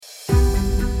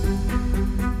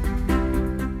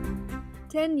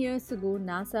10 years ago,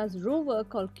 NASA's rover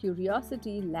called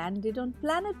Curiosity landed on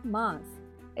planet Mars.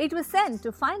 It was sent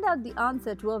to find out the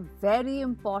answer to a very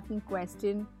important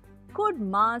question: could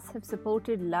Mars have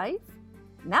supported life?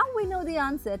 Now we know the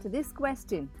answer to this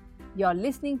question. You're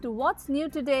listening to What's New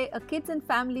Today, a kids and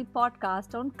family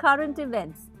podcast on current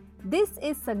events. This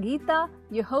is Sangeeta,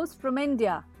 your host from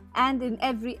India, and in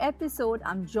every episode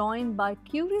I'm joined by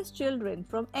curious children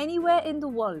from anywhere in the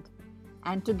world.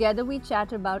 And together we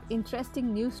chat about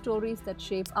interesting news stories that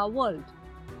shape our world.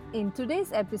 In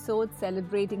today's episode,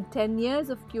 celebrating 10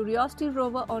 years of Curiosity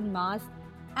rover on Mars,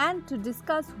 and to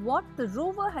discuss what the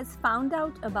rover has found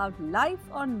out about life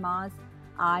on Mars,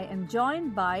 I am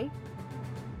joined by...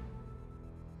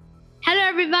 Hello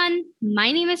everyone,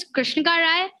 my name is Krishnika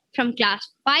Rai from class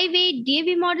 5A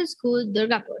DAV Model School,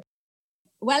 Durgapur.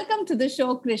 Welcome to the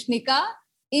show, Krishnika.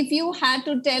 If you had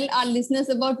to tell our listeners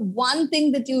about one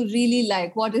thing that you really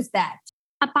like, what is that?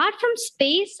 Apart from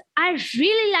space, I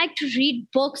really like to read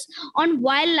books on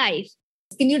wildlife.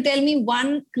 Can you tell me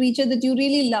one creature that you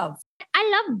really love? I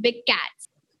love big cats.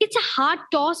 It's a hard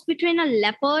toss between a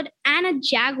leopard and a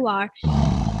jaguar.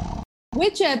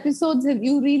 Which episodes have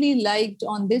you really liked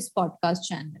on this podcast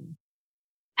channel?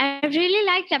 I really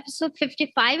liked episode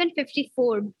 55 and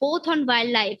 54, both on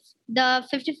wildlife. The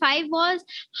 55 was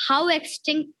how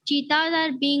extinct cheetahs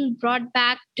are being brought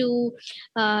back to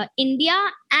India.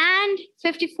 And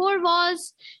 54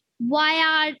 was why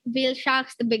are whale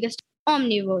sharks the biggest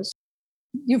omnivores?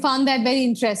 You found that very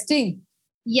interesting.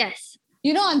 Yes.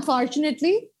 You know,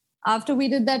 unfortunately, after we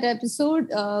did that episode,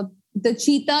 the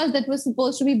cheetahs that were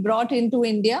supposed to be brought into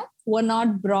India were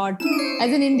not brought.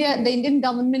 As in India, the Indian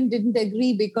government didn't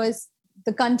agree because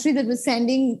the country that was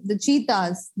sending the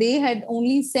cheetahs, they had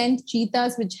only sent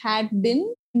cheetahs which had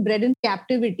been bred in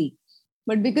captivity.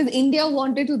 But because India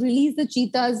wanted to release the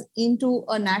cheetahs into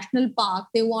a national park,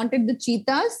 they wanted the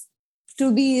cheetahs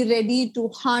to be ready to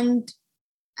hunt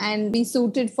and be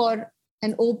suited for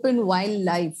an open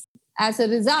wildlife. As a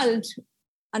result,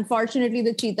 unfortunately,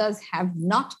 the cheetahs have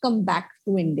not come back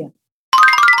to India.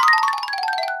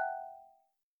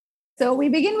 So we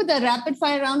begin with a rapid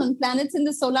fire round on planets in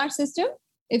the solar system.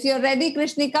 If you're ready,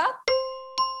 Krishnika.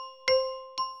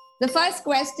 The first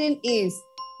question is,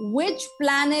 which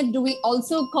planet do we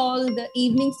also call the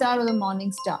evening star or the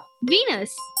morning star?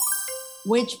 Venus.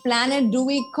 Which planet do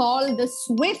we call the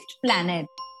swift planet?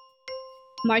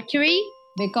 Mercury.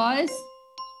 Because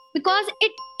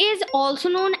it is also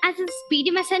known as a speedy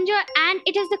messenger and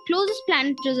it is the closest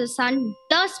planet to the sun,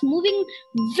 thus moving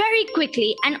very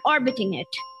quickly and orbiting it,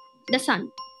 the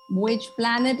sun. Which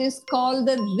planet is called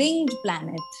the ringed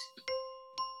planet?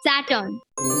 Saturn.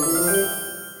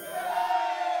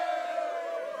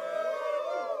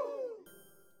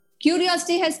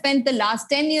 Curiosity has spent the last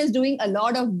 10 years doing a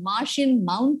lot of Martian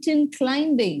mountain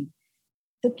climbing.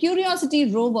 The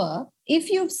Curiosity rover,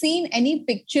 if you've seen any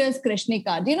pictures,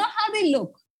 Krishnika, do you know how they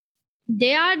look?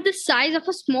 They are the size of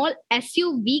a small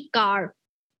SUV car.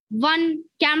 One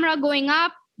camera going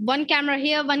up, one camera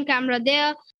here, one camera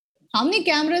there. How many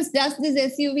cameras does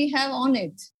this SUV have on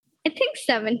it? I think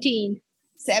 17.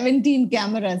 17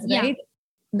 cameras, right? Yeah.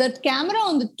 The camera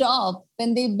on the top,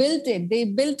 when they built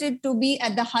it to be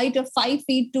at the height of 5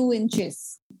 feet 2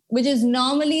 inches, which is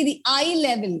normally the eye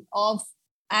level of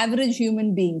average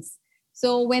human beings.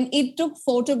 So when it took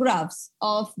photographs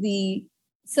of the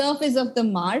surface of the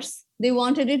Mars, they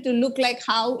wanted it to look like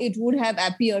how it would have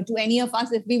appeared to any of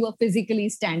us if we were physically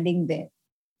standing there.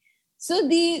 So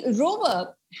the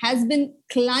rover has been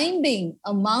climbing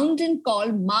a mountain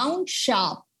called Mount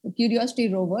Sharp, the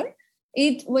Curiosity rover.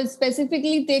 It was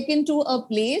specifically taken to a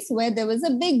place where there was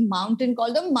a big mountain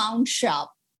called the Mount Sharp.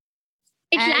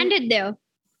 It's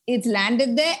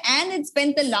landed there and it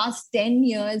spent the last 10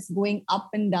 years going up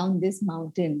and down this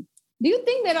mountain. Do you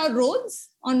think there are roads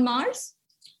on Mars?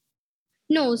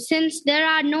 No, since there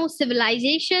are no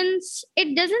civilizations,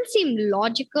 it doesn't seem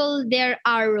logical there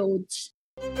are roads.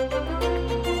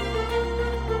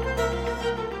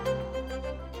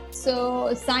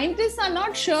 So scientists are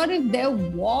not sure if there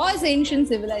was ancient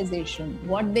civilization.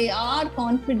 What they are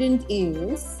confident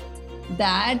is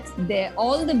that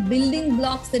all the building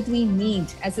blocks that we need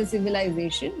as a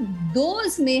civilization,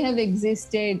 those may have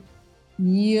existed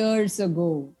years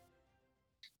ago.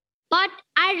 But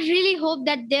I really hope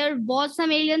that there was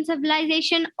some alien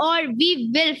civilization or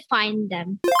we will find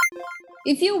them.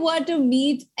 If you were to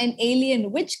meet an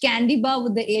alien, which candy bar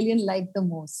would the alien like the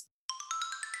most?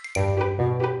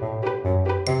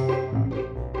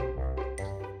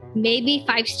 Maybe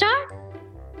 5-star?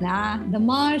 Nah, the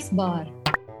Mars bar.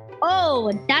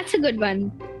 Oh, that's a good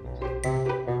one.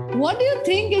 What do you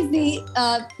think is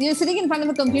you're sitting in front of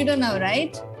a computer now,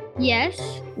 right? Yes.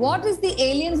 What is the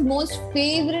alien's most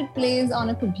favorite place on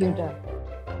a computer?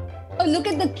 Oh, look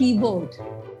at the keyboard.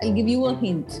 I'll give you a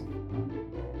hint.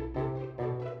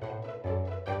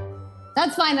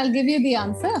 That's fine. I'll give you the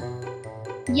answer.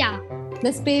 Yeah.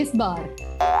 The space bar.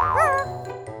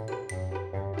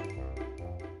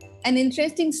 An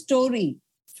interesting story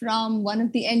from one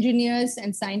of the engineers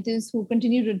and scientists who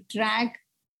continue to track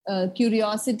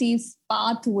Curiosity's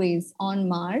pathways on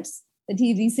Mars that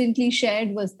he recently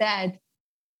shared was that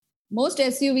most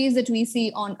SUVs that we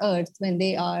see on Earth when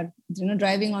they are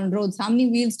driving on roads, how many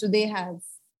wheels do they have?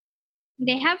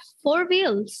 They have 4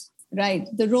 wheels. Right.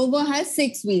 The rover has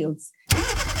 6 wheels.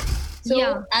 So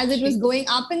Yeah. as it was going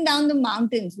up and down the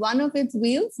mountains, one of its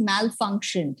wheels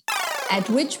malfunctioned, at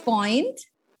which point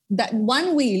that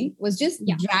one wheel was just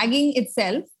dragging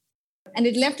itself and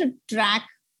it left a track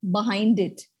behind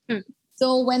it.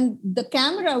 So when the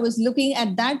camera was looking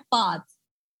at that path,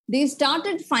 they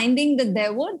started finding that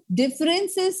there were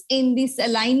differences in the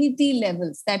salinity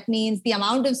levels. That means the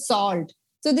amount of salt.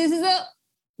 So this is a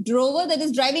rover that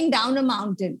is driving down a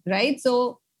mountain, right?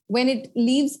 So when it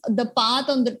leaves the path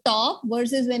on the top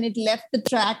versus when it left the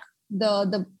track,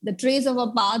 the trace of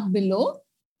a path below,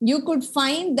 you could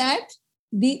find that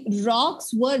the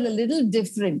rocks were a little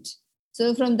different.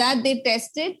 So from that, they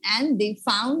tested and they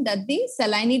found that the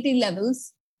salinity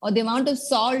levels or the amount of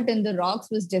salt in the rocks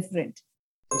was different.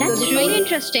 That's really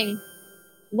interesting.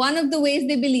 One of the ways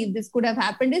they believe this could have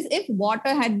happened is if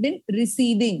water had been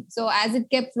receding. So as it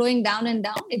kept flowing down and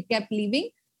down, it kept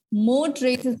leaving more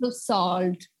traces of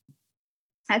salt.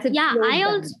 Yeah, I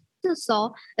also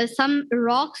saw some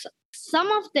rocks.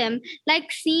 Some of them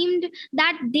seemed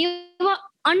that they were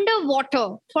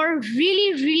underwater for a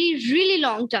really, really, really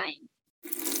long time.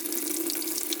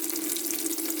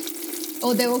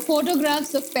 Oh, there were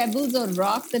photographs of pebbles or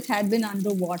rocks that had been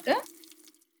underwater.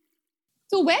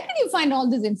 So where did you find all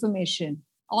this information?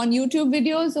 On YouTube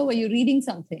videos or were you reading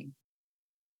something?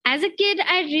 As a kid,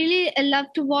 I really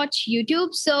loved to watch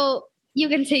YouTube. So you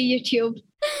can say YouTube.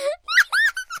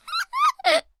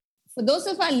 For those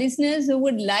of our listeners who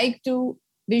would like to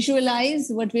visualize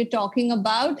what we're talking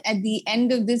about, at the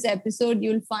end of this episode,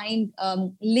 you'll find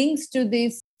links to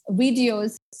these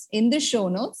videos in the show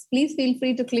notes. Please feel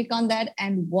free to click on that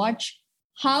and watch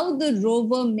how the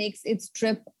rover makes its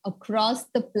trip across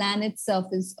the planet's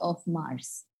surface of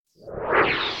Mars.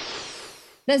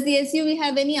 Does the SUV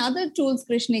have any other tools,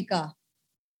 Krishnika?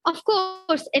 Of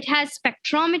course, it has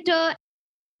spectrometer.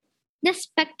 The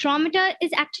spectrometer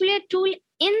is actually a tool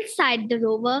inside the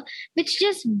rover which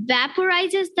just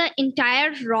vaporizes the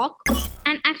entire rock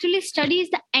and actually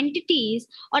studies the entities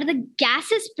or the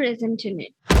gases present in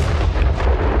it.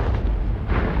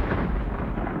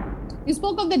 You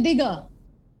spoke of the digger.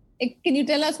 Can you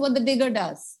tell us what the digger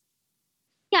does?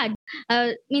 Yeah,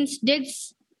 means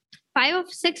digs 5 or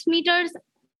 6 meters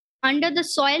under the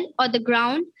soil or the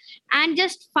ground and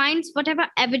just finds whatever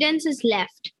evidence is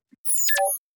left.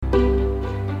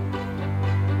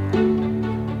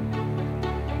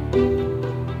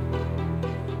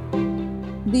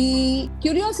 The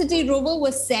Curiosity rover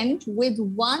was sent with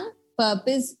one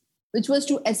purpose, which was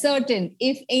to ascertain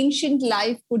if ancient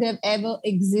life could have ever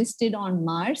existed on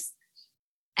Mars.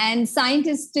 And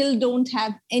scientists still don't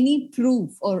have any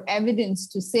proof or evidence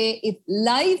to say if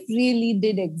life really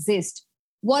did exist.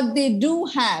 What they do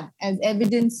have as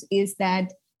evidence is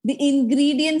that the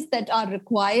ingredients that are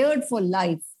required for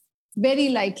life very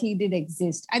likely did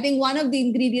exist. I think one of the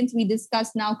ingredients we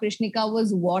discussed now, Krishnika,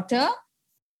 was water.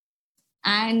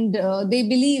 And they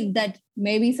believe that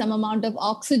maybe some amount of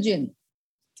oxygen.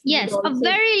 Yes, a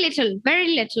very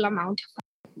little amount.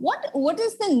 What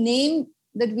is the name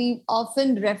that we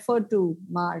often refer to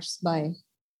Mars by?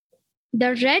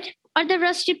 The red or the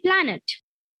rusty planet.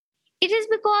 It is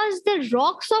because the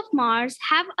rocks of Mars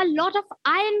have a lot of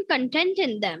iron content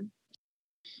in them.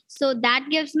 So that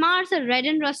gives Mars a red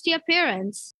and rusty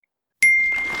appearance.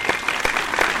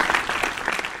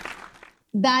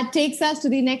 That takes us to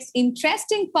the next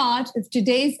interesting part of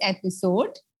today's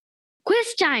episode.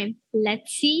 Quiz time.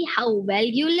 Let's see how well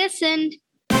you listened.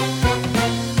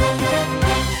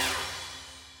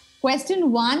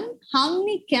 Question 1. How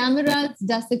many cameras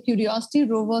does the Curiosity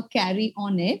rover carry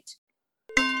on it?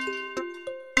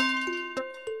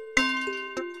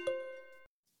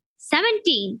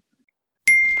 $17.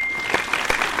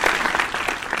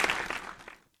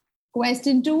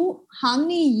 Question 2. How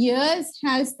many years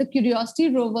has the Curiosity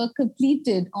rover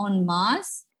completed on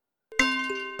Mars?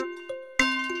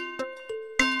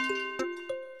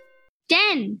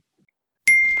 10.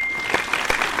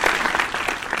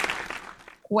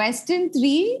 Question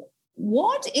 3.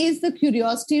 what is the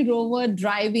Curiosity rover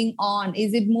driving on?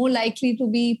 Is it more likely to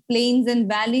be plains and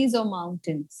valleys or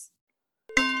mountains?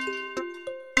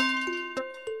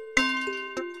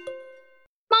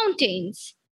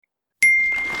 Mountains.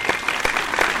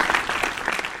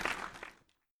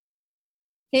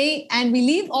 Hey, and we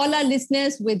leave all our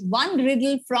listeners with one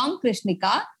riddle from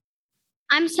Krishnika.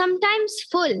 I'm sometimes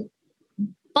full,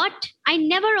 but I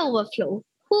never overflow.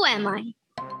 Who am I?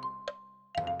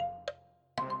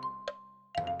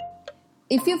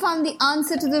 If you found the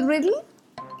answer to the riddle,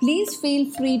 please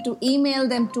feel free to email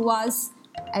them to us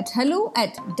at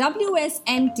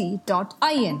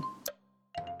hello@wsnt.in.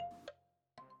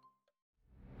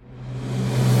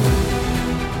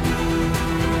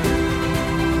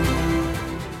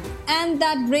 And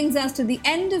that brings us to the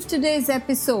end of today's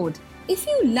episode. If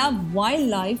you love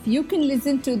wildlife, you can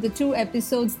listen to the 2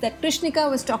 episodes that Krishnika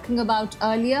was talking about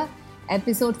earlier.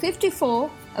 Episode 54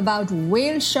 about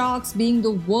whale sharks being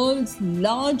the world's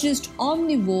largest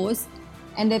omnivores,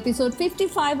 and episode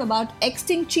 55 about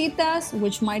extinct cheetahs,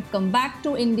 which might come back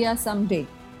to India someday.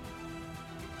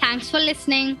 Thanks for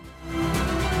listening.